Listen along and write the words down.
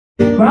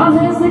Brown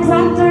hair slicks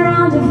wrapped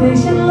around her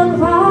face, she looked of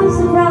half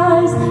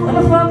surprise, like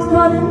a fox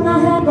caught in the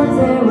head, but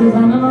there was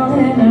animal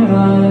in her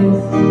eyes.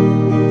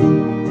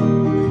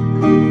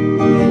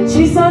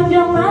 She said,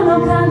 young man,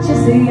 oh can't you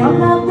see, I'm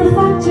not the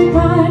factory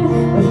kind.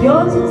 If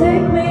you're to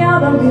take me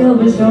out, I'll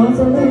be sure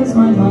to lose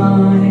my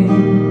mind.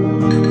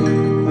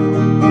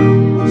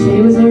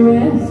 She was a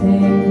rare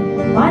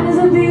thing, fine as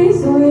a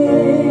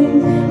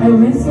beeswing, a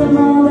whistler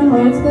more than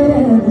words could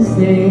ever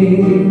say.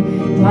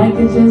 If I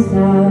could just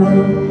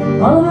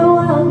have all of the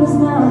wildness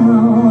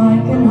now, I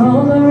can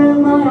hold her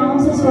in my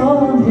arms just for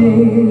one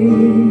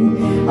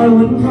day. I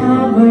wouldn't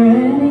have her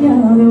any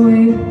other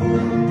way.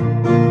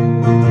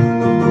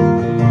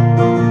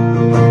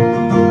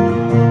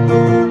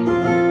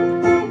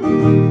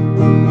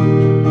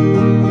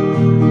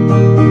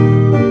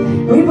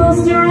 We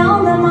buzzed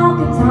around the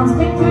market towns,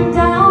 picked fruit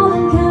down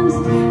in Kent,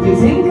 we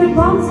tinkered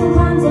pots and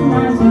pans and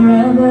knives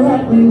wherever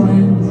that we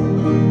went.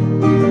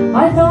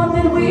 I thought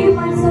that we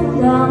might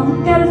settle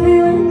down, get a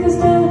few acres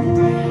dug,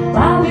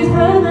 babies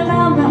burning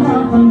down the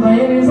house and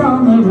babies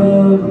on the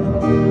road.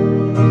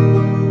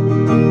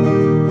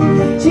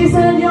 She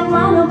said, young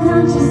man, oh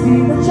can't you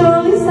see that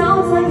surely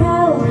sounds like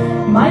hell?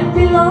 Might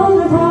be low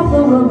of half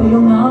the world, but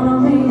you'll not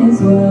on me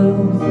as well.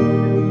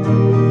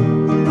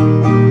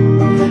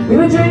 We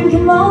were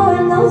drinking more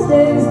in those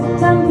days,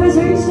 tempers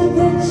reached a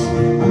pitch,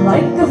 and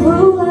like a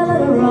fool I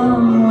let her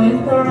run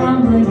with a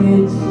rambling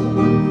itch.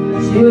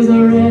 She was a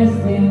rare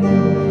thing,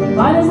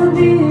 fine as a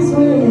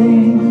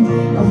beeswing,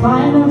 a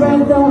finer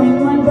breath the wind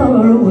might blow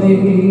her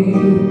away.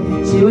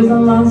 She was a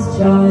lost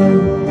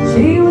child,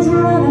 she was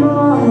running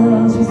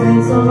wild. She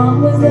said, so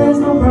long as there's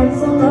no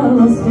price on the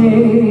lost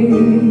day.